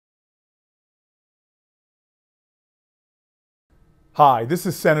Hi, this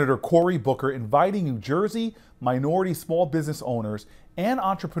is Senator Cory Booker inviting New Jersey minority small business owners and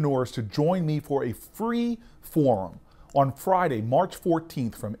entrepreneurs to join me for a free forum on Friday, March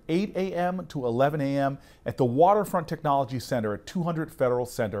 14th from 8 a.m. to 11 a.m. at the Waterfront Technology Center at 200 Federal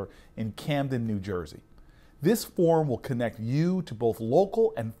Center in Camden, New Jersey. This forum will connect you to both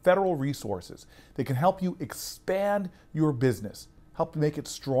local and federal resources that can help you expand your business, help make it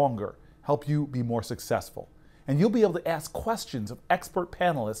stronger, help you be more successful. And you'll be able to ask questions of expert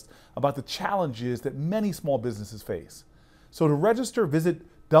panelists about the challenges that many small businesses face. So to register, visit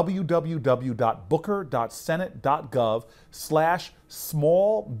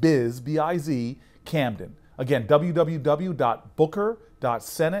www.booker.senate.gov/smallbiz, B-I-Z, Camden. Again,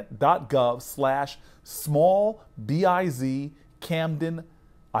 www.booker.senate.gov/smallbiz, Camden.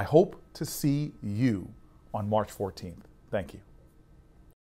 I hope to see you on March 14th. Thank you.